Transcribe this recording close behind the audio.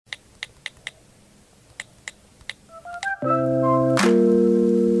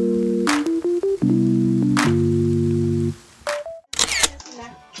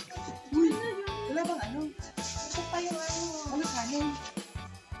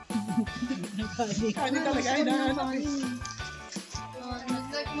Kani talaga ay nahanap.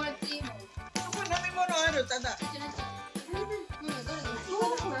 Ako namin mo ano, tada.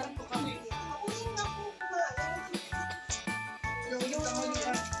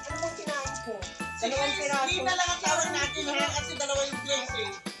 Dalawang piraso. Hindi na lang ang tawag natin kasi dalawa yung dress eh.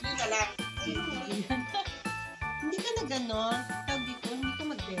 Hindi na lang. Hindi ka na gano'n. Tawag dito, hindi ka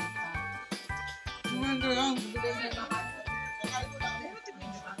magbenta. Hindi lang.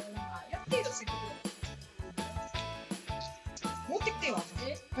 Mutikでは。い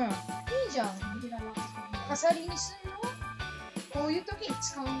いじゃん。飾りにするの？こういう時に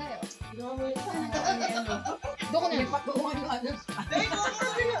使うんだよ。どこにある？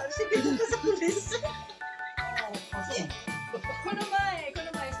この前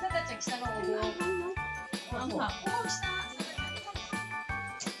スタタちゃん来たのを。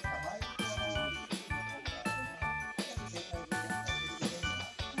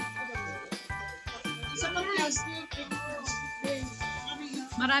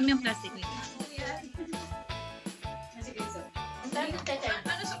Marami ang plastic nito.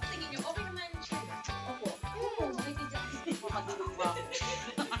 Ano sa tingin niyo? Okay naman siya. Opo.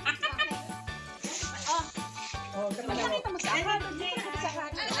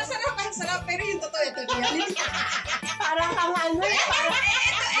 Sarap, pero yung totoo ito reality. Parang kang ano eh.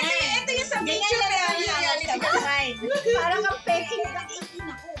 Ito yung sa picture na reality. Parang kang peking ka.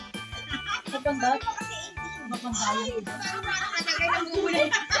 Maganda?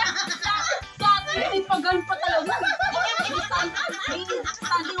 May pagal pa talaga.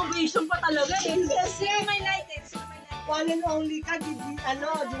 Standing ovation pa talaga eh. Sir, my light eh. One and only ka,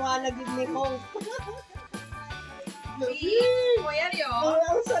 Joana, give me hope. Kuya Rio.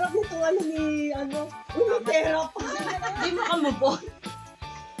 Ang sarap nito ni pera pa. Hindi mo ka mabon.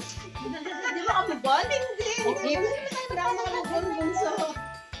 Hindi. Wala na ka dun sa...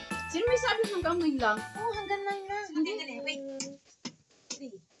 Sino may sabi hanggang ngayon lang? Oh, hanggang lang na. Hindi, wait.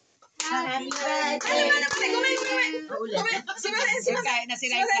 Happy birthday.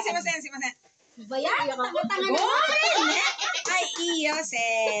 Ay, iyo,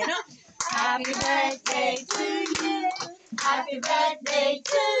 seno. Happy birthday to you. Happy birthday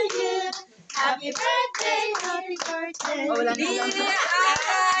to you. Happy birthday, happy birthday. Dear Akina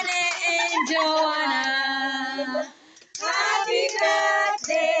and Joana. Happy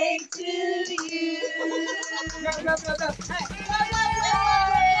birthday to you.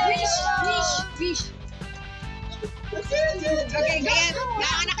 Wish. Okay, ganyan.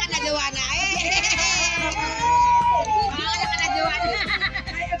 Naanak ka na, Joana. Naanak ka na, Joana.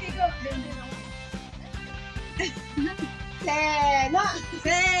 Ay, okay, go.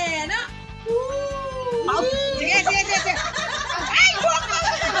 Sena. Sige. Ay, buwak ka!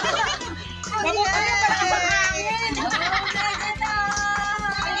 Mabuti na pala ang hangin.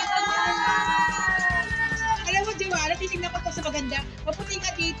 Alam mo, Joana, titignan ko ito sa maganda. Maputi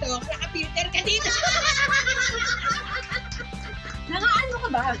ka dito, naka-filter ka dito. Nangaan mo ka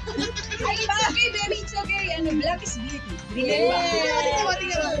ba? Ay, it's okay, baby. It's okay. Black is beauty. Remember.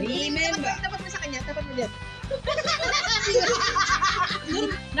 Tapat mo sa kanya, tapat mo dyan.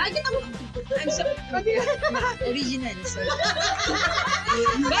 Nakikita mo. I'm so original. So.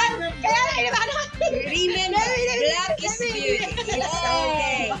 Remember, black is beauty. It's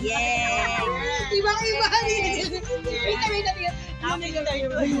okay. Yeah. Ibang-iba. Again.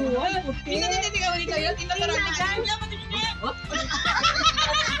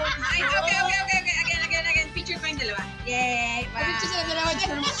 Picture pa yung dalawa. Yay. Picture sila dalawa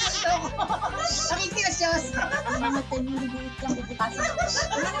dyan. Nakikiyos.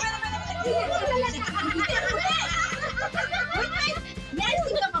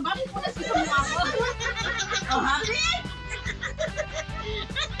 Naisip ka ba? Bakit mo na sa mukha ko? Oh, happy?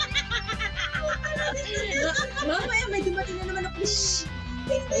 Mamaya may dumating na naman ako.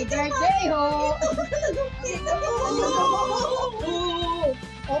 Happy birthday, ho!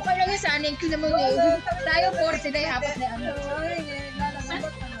 Okay lang yung sana yung naman eh. Tayo 40 na yung apat na ano.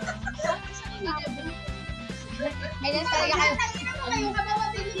 Ganyan talaga kayo.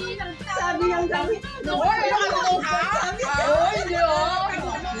 Sabi yung dami.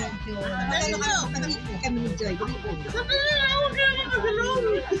 Kami ni Joy.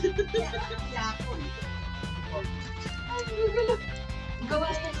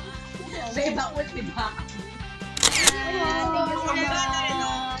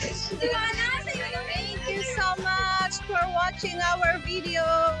 Thank you so much for watching our video.